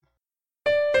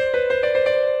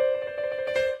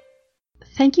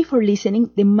Thank you for listening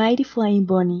The Mighty Flying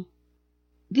Bunny.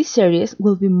 This series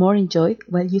will be more enjoyed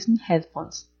while using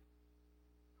headphones.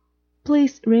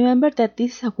 Please remember that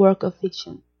this is a work of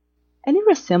fiction. Any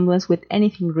resemblance with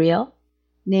anything real,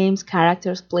 names,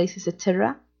 characters, places,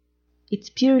 etc.,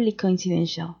 it's purely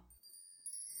coincidental.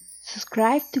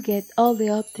 Subscribe to get all the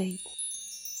updates.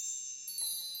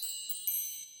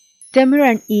 Demyr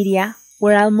and Iria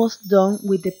were almost done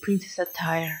with the princess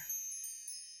attire.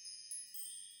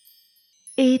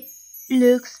 It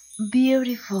looks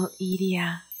beautiful,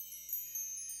 Iria,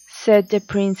 said the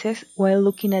princess while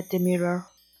looking at the mirror.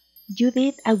 You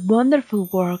did a wonderful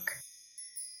work.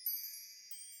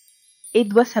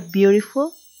 It was a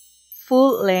beautiful,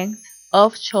 full-length,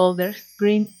 off-shoulders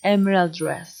green emerald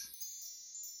dress.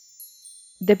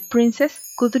 The princess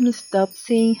couldn't stop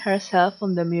seeing herself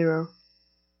on the mirror.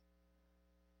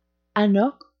 A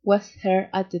knock was heard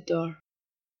at the door.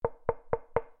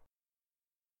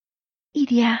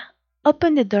 Iria,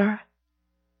 open the door.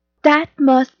 That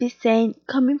must be Sain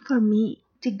coming for me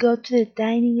to go to the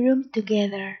dining room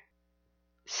together,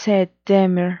 said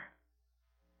Demyr.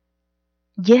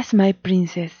 Yes, my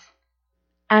princess,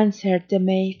 answered the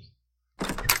maid.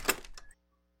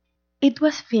 It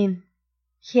was Finn.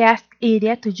 He asked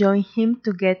Iria to join him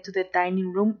to get to the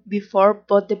dining room before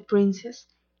both the princes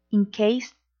in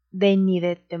case they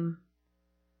needed them.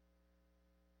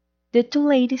 The two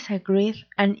ladies agreed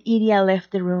and Iria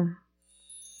left the room.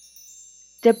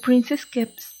 The princess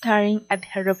kept staring at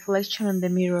her reflection on the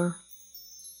mirror.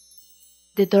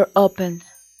 The door opened.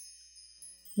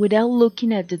 Without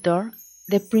looking at the door,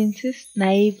 the princess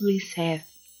naively said,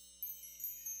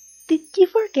 Did you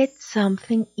forget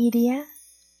something, Iria?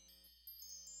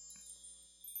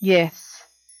 Yes,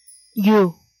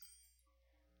 you,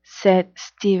 said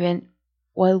Steven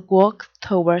while walked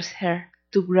towards her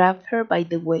to grab her by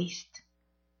the waist.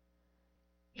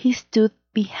 He stood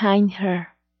behind her,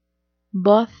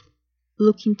 both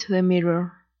looking to the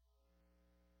mirror.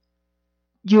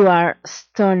 You are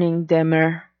stunning,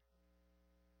 Demyr.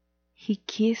 He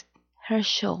kissed her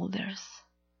shoulders,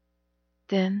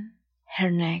 then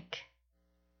her neck.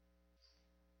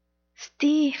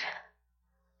 Steve!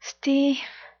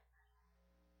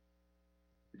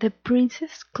 The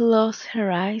princess closed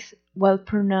her eyes while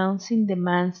pronouncing the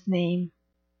man's name.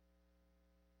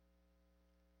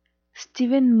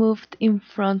 Steven moved in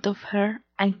front of her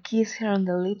and kissed her on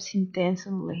the lips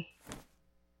intensely.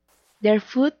 Their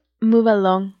foot moved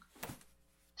along,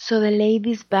 so the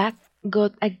lady's back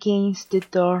got against the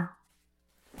door.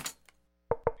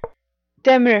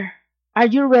 Demyr, are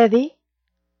you ready?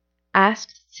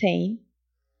 Asked Sain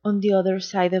on the other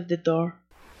side of the door.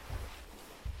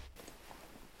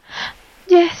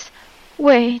 Yes,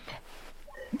 wait,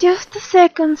 just a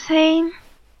second, Sain,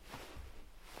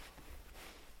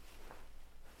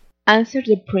 answered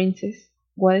the princess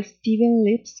while Steven's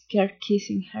lips kept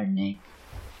kissing her neck.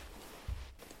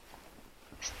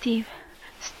 Steve,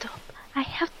 stop, I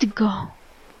have to go,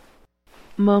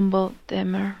 mumbled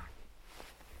Demyr.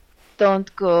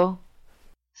 Don't go.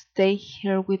 Stay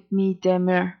here with me,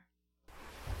 Demyr,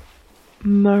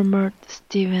 murmured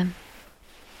Steven.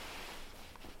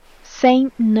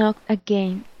 Sain knocked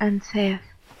again and said,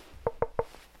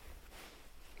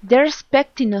 They're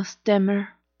expecting us, Demyr.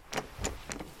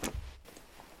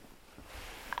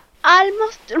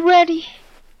 Almost ready,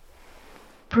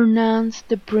 pronounced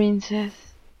the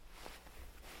princess.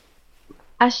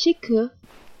 As she could,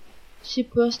 she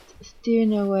pushed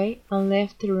Steven away and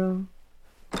left the room.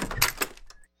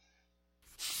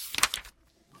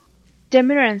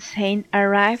 Demyr and Sain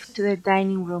arrived to the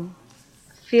dining room,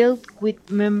 filled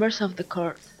with members of the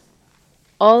court.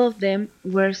 All of them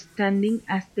were standing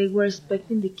as they were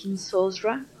expecting the king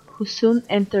Sulzra, who soon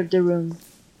entered the room.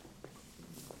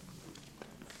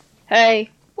 Hey,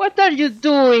 what are you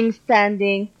doing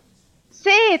standing?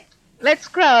 Sit! Let's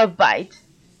grab a bite.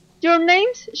 Your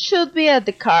names should be at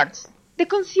the cards. The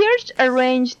concierge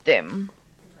arranged them.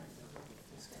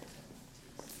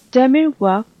 Demyr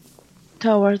walked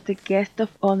towards the guest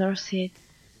of honor seat,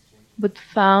 but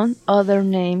found other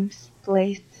names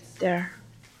placed there.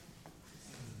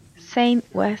 Sain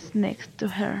was next to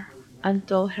her and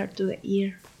told her to the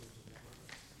ear.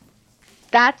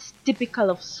 That's typical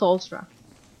of Sulzra.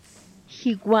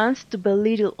 He wants to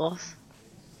belittle us,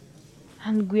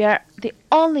 and we are the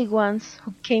only ones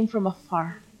who came from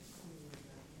afar.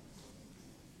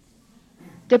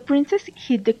 The princess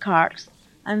hid the cards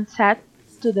and sat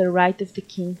to the right of the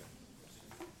king,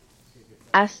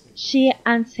 as she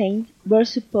and Sain were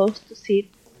supposed to sit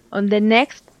on the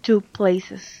next two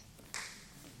places.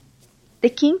 The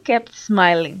king kept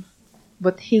smiling,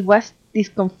 but he was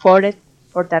discomforted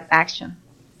for that action,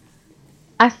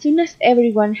 As soon as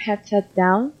everyone had sat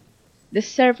down, the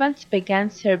servants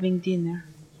began serving dinner.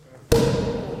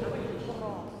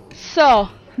 So,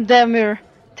 Demyr,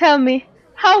 tell me,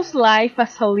 how's life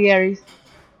as Solieris?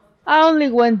 I only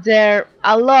went there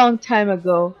a long time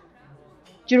ago.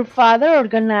 Your father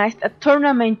organized a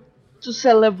tournament to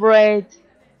celebrate,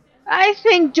 I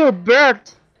think, your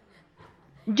birth.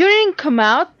 You didn't come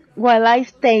out while I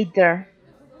stayed there.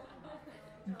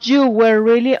 You were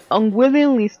really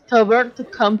unwillingly stubborn to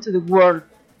come to the world.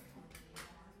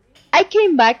 I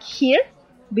came back here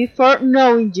before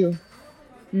knowing you,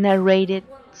 narrated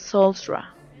Sulzra.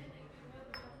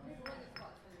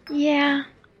 Yeah,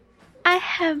 I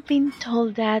have been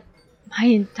told that my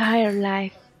entire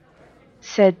life,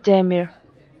 said Demyr.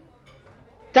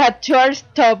 That you are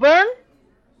stubborn?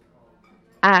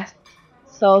 Asked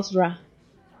Sulzra.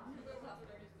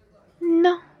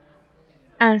 No,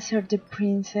 answered the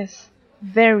princess,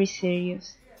 very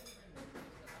serious.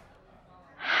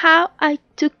 How I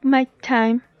took my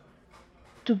time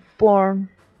to born.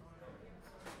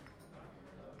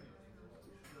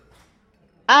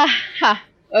 Aha,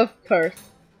 of course.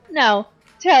 Now,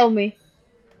 tell me,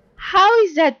 how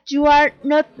is that you are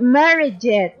not married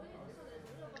yet?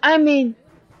 I mean,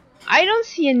 I don't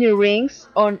see any rings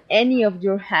on any of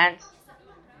your hands.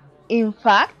 In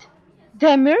fact,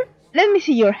 Demyr, let me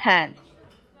see your hand,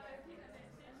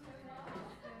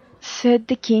 said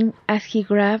the king as he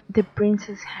grabbed the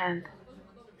prince's hand.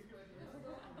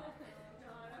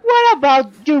 What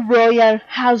about your royal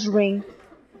house ring,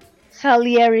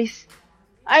 Salieris?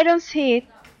 I don't see it.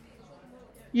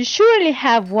 You surely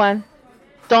have one,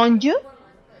 don't you?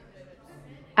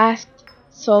 Asked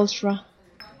Sulzra.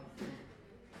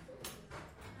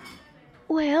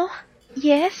 Well,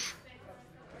 yes.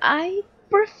 I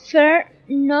prefer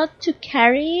not to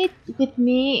carry it with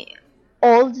me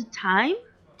all the time,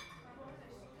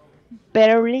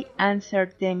 bitterly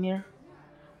answered Demyr.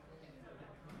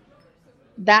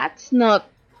 That's not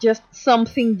just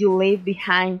something you leave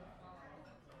behind.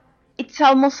 It's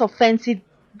almost offensive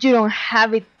you don't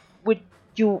have it with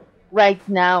you right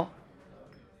now.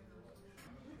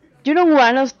 You don't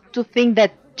want us to think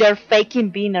that you're faking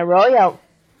being a royal,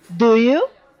 do you?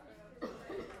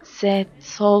 Said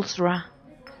Sulzra.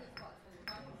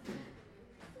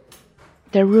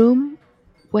 The room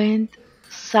went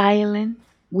silent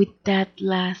with that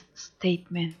last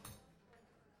statement.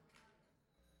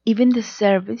 Even the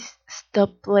service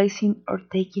stopped placing or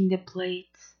taking the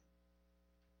plates.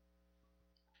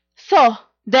 So,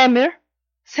 Demyr,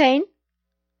 Sain,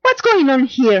 what's going on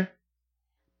here?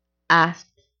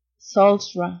 Asked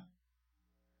Sulzra.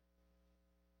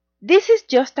 This is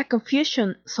just a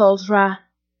confusion, Sulzra,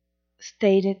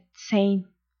 stated Sain.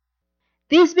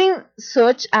 This being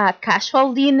such a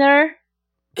casual dinner.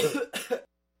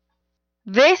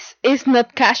 This is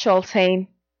not casual, Sain.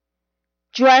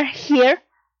 You are here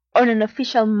on an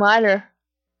official matter,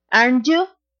 aren't you?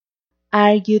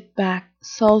 Argued back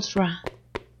Sulzra.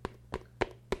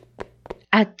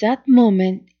 At that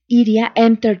moment, Iria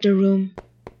entered the room,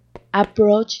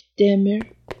 approached Demyr,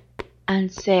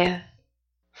 and said,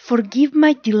 Forgive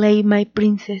my delay, my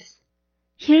princess.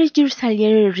 Here is your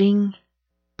Salieri ring.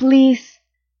 Please,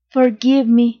 forgive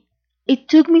me. It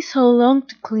took me so long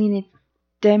to clean it.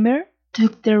 Demyr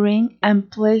took the ring and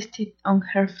placed it on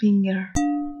her finger.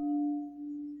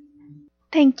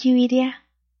 Thank you, Iria.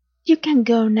 You can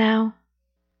go now.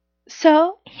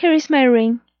 So, here is my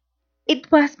ring.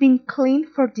 It was being cleaned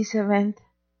for this event.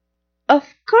 Of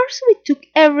course we took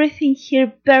everything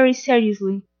here very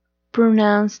seriously,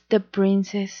 pronounced the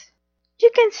princess.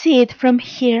 You can see it from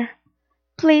here.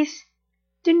 Please,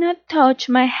 do not touch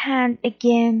my hand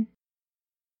again.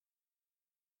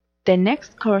 The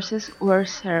next courses were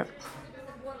served.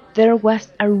 There was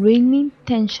a ringing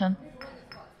tension,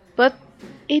 but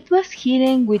it was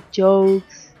hidden with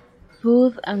jokes,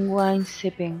 food and wine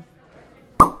sipping.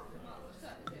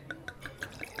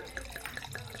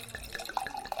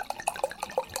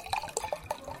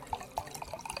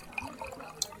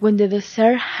 When the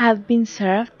dessert had been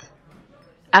served,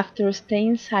 after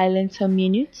staying silent some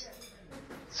minutes,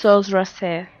 Sulzra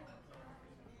said,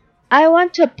 I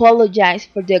want to apologize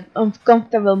for the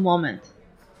uncomfortable moment.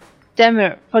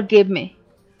 Demyr, forgive me.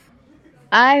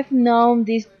 I've known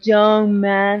this young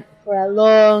man for a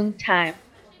long time,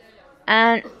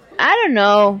 and I don't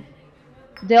know,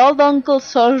 the old Uncle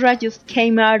Sulzra just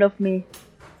came out of me.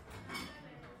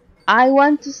 I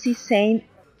want to see Sain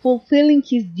fulfilling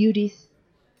his duties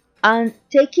and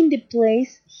taking the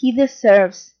place he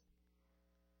deserves.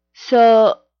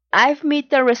 So I've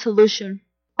made a resolution.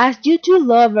 As you two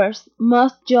lovers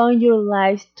must join your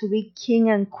lives to be king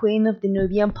and queen of the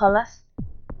Nubian palace,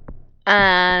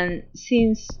 And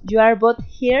since you are both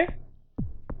here,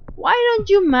 why don't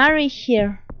you marry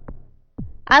here?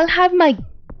 I'll have my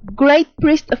great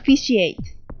priest officiate.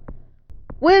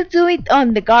 We'll do it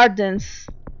on the gardens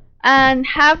and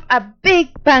have a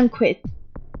big banquet.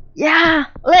 Yeah,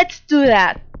 let's do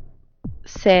that,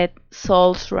 said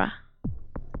Sulzra.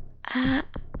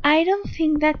 I don't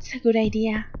think that's a good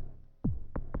idea.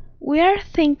 We are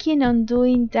thinking on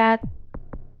doing that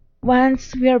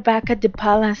once we are back at the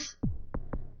palace,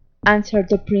 answered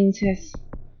the princess.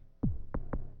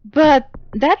 But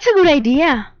that's a good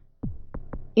idea,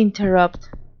 interrupted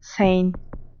Sain.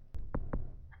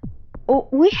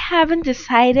 We haven't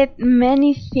decided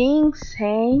many things,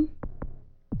 Sain,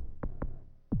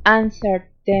 answered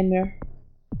Demyr.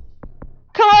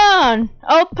 Come on,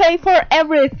 I'll pay for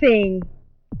everything,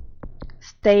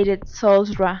 stated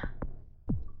Sulzra.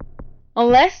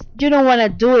 Unless you don't want to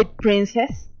do it,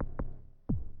 princess.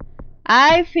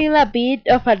 I feel a bit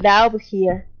of a doubt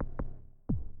here.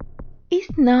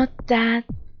 It's not that.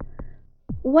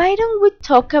 Why don't we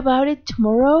talk about it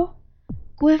tomorrow?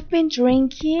 We've been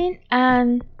drinking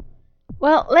and,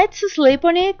 well, let's sleep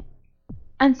on it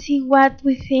and see what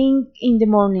we think in the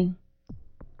morning.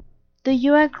 Do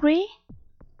you agree?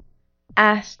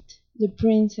 Asked the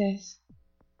princess.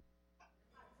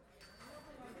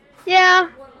 Yeah,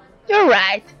 you're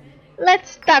right.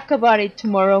 Let's talk about it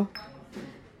tomorrow.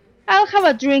 I'll have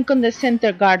a drink on the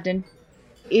center garden.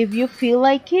 If you feel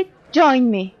like it, join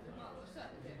me,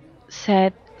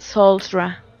 said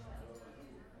Sulzra.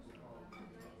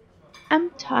 I'm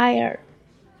tired.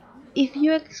 If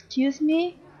you excuse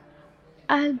me,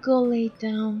 I'll go lay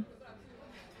down,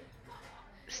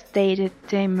 stated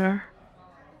Demyr.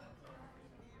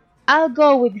 I'll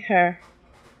go with her,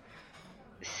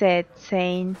 said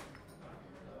Sain.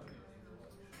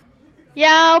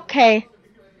 Yeah, okay.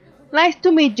 Nice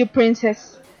to meet you,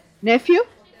 princess. Nephew,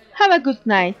 have a good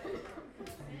night.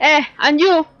 And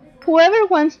you, whoever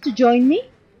wants to join me,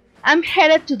 I'm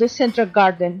headed to the central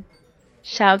garden,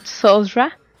 shouted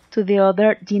Sulzra to the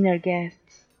other dinner guests.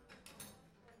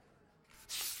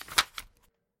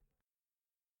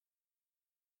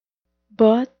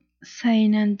 Both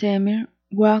Sain and Demyr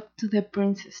walked to the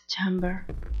prince's chamber,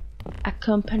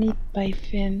 accompanied by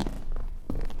Finn.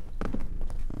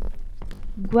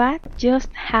 What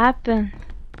just happened?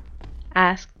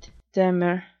 Asked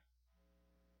Demyr.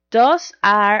 Those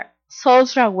are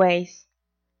Sulzra ways.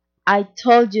 I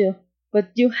told you,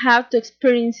 but you have to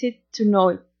experience it to know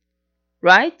it,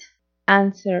 right?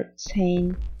 Answered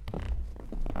Sain.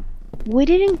 We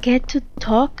didn't get to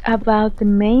talk about the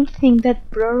main thing that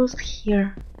brought us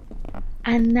here.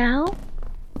 And now?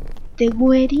 The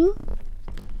wedding?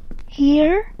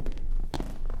 Here?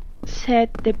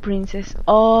 Said the princess,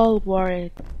 all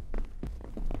worried.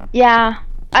 Yeah,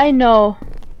 I know.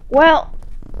 Well,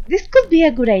 this could be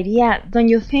a good idea, don't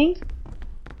you think?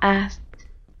 Asked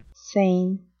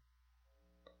Sain.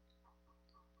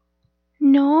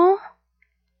 No,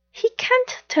 he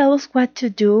can't tell us what to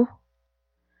do.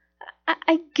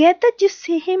 I get that you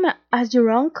see him as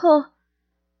your uncle,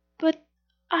 but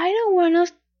I don't want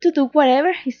us to do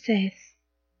whatever he says,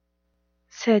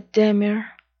 said Demyr.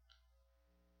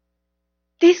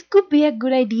 This could be a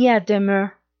good idea,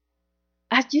 Demyr.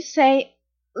 As you say,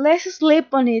 let's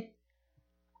sleep on it.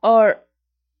 Or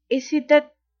is it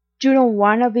that you don't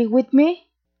want to be with me?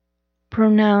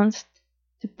 Pronounced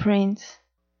the prince.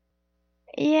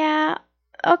 Yeah,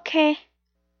 okay.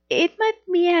 It might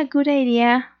be a good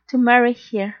idea to marry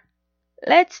here.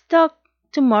 Let's talk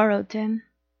tomorrow then,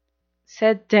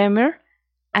 said Demyr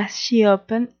as she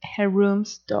opened her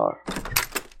room's door.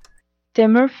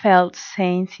 Demyr felt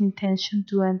Sain's intention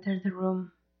to enter the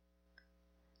room.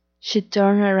 She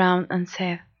turned around and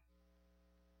said,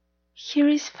 Here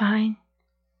is fine.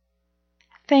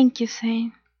 Thank you,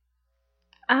 Sain.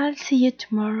 I'll see you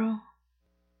tomorrow.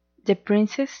 The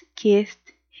princess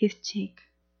kissed his cheek.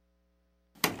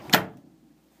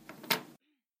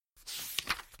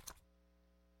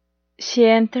 She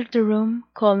entered the room,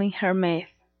 calling her maid.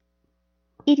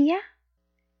 Iria?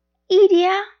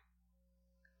 Iria?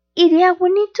 Iria, we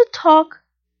need to talk.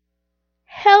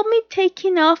 Help me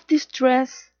taking off this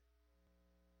dress.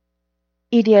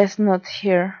 Iria is not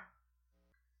here.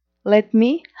 Let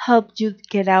me help you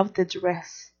get out the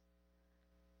dress,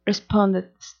 responded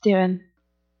Steven.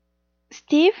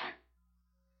 Steve,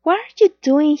 what are you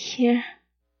doing here?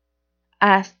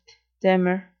 Asked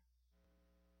Demyr.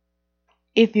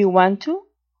 If you want to,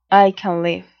 I can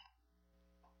leave,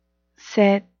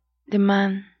 said the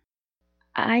man.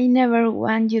 I never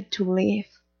want you to leave,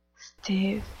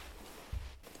 Steve.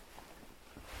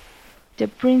 The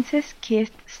princess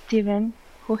kissed Steven,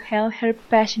 who held her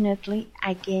passionately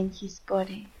against his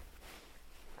body.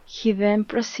 He then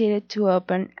proceeded to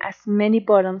open as many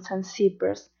buttons and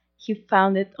zippers he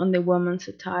found on the woman's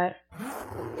attire.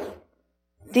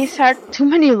 "These are too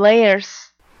many layers,"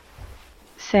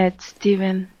 said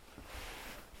Steven.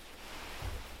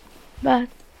 "But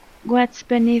what's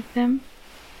beneath them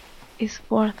is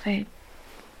worth it,"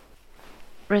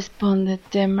 responded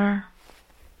Demyr.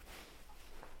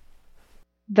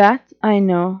 "That I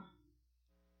know.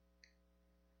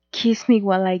 Kiss me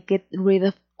while I get rid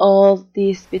of all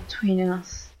this between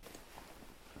us,"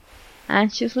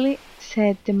 anxiously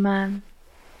said the man.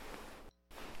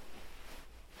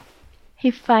 He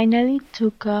finally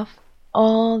took off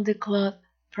all the cloth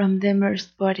from Demyr's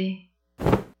body.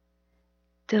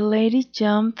 The lady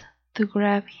jumped to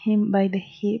grab him by the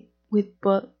hip with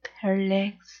both her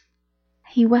legs.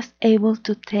 He was able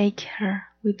to take her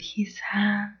with his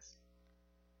hands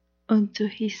onto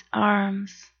his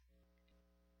arms.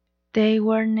 They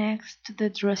were next to the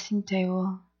dressing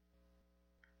table.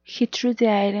 He threw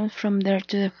the items from there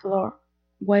to the floor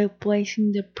while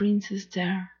placing the princess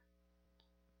there.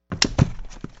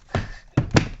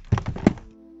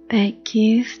 They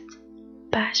kissed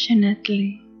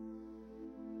passionately,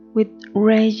 with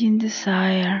raging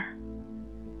desire,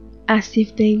 as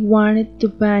if they wanted to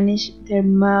vanish their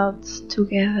mouths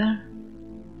together.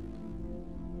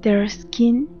 Their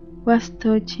skin was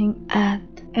touching at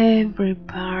every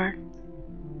part,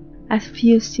 as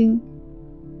fusing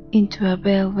into a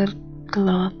velvet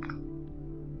cloth,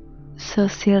 so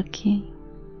silky,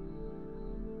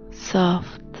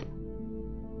 soft,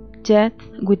 yet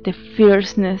with the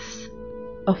fierceness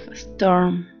of a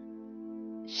storm.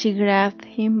 She grabbed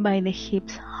him by the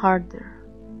hips harder,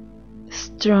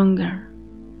 stronger,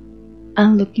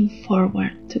 and looking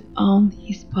forward to own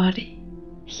his body.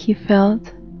 He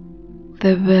felt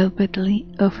the velvety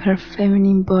of her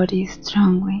feminine body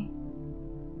strongly,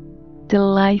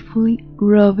 delightfully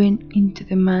rubbing into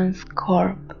the man's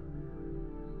corp.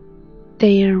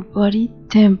 Their body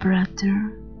temperature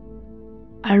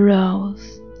arose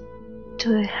to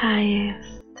the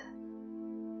highest.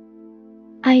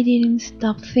 "I didn't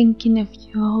stop thinking of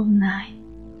you all night,"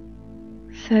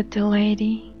 said the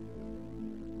lady.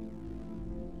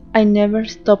 "I never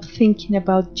stopped thinking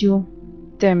about you,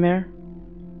 Demyr,"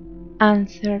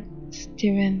 answered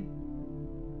Steven.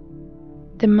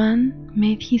 The man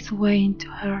made his way into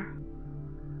her.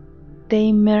 They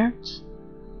emerged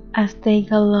as they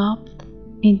galloped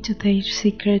into their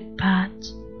secret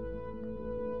patch,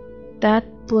 that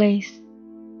place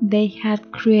they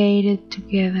had created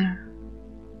together.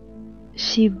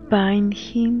 She bound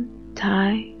him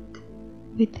tight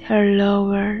with her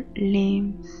lower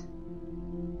limbs,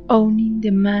 owning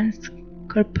the man's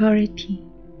corporeity,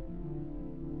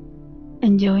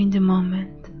 enjoying the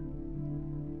moment,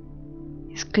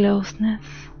 his closeness.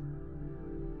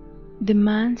 The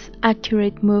man's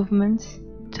accurate movements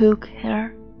took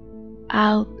her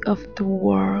out of the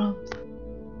world,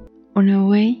 on a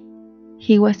way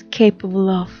he was capable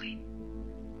of it.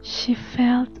 She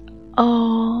felt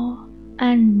all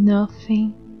and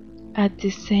nothing at the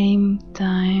same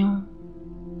time,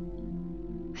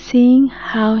 seeing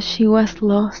how she was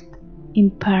lost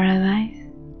in paradise.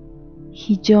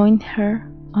 He joined her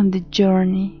on the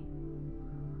journey.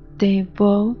 They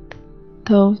both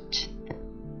touched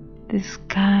the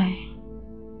sky.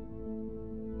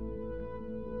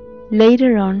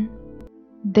 Later on,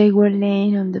 they were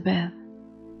laying on the bed.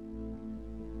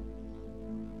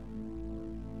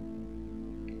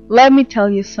 "Let me tell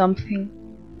you something.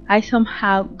 I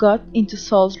somehow got into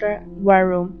Sulzra's war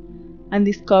room and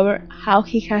discovered how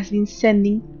he has been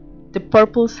sending the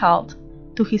purple salt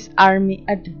to his army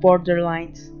at the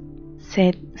borderlines,"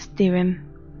 said Steven.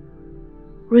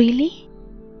 "Really?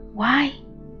 Why?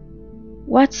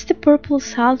 What's the purple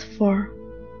salt for?"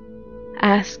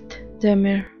 asked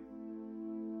Demyr.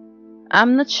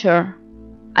 "I'm not sure.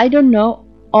 I don't know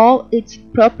all its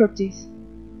properties.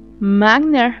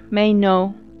 Magner may know.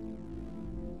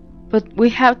 But we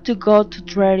have to go to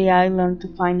Dreary Island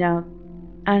to find out,"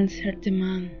 answered the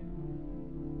man.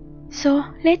 "So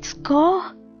let's go.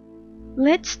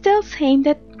 Let's tell Sain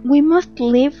that we must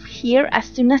leave here as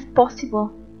soon as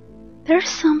possible. There's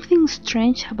something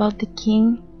strange about the king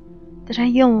that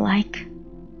I don't like."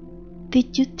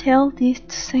 "Did you tell this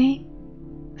to Sain?"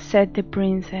 said the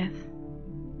princess.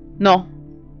 "No,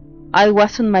 I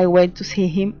was on my way to see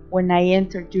him when I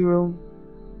entered your room.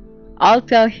 I'll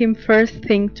tell him first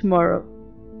thing tomorrow.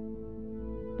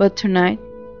 But tonight,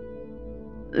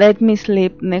 let me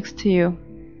sleep next to you.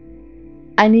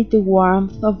 I need the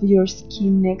warmth of your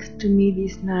skin next to me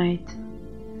this night,"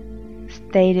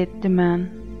 stated the man.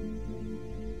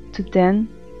 to then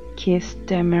kiss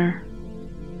Demyr.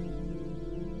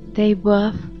 They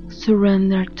both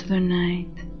surrendered to the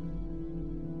night,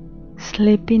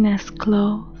 sleeping as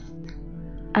close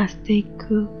as they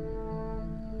could.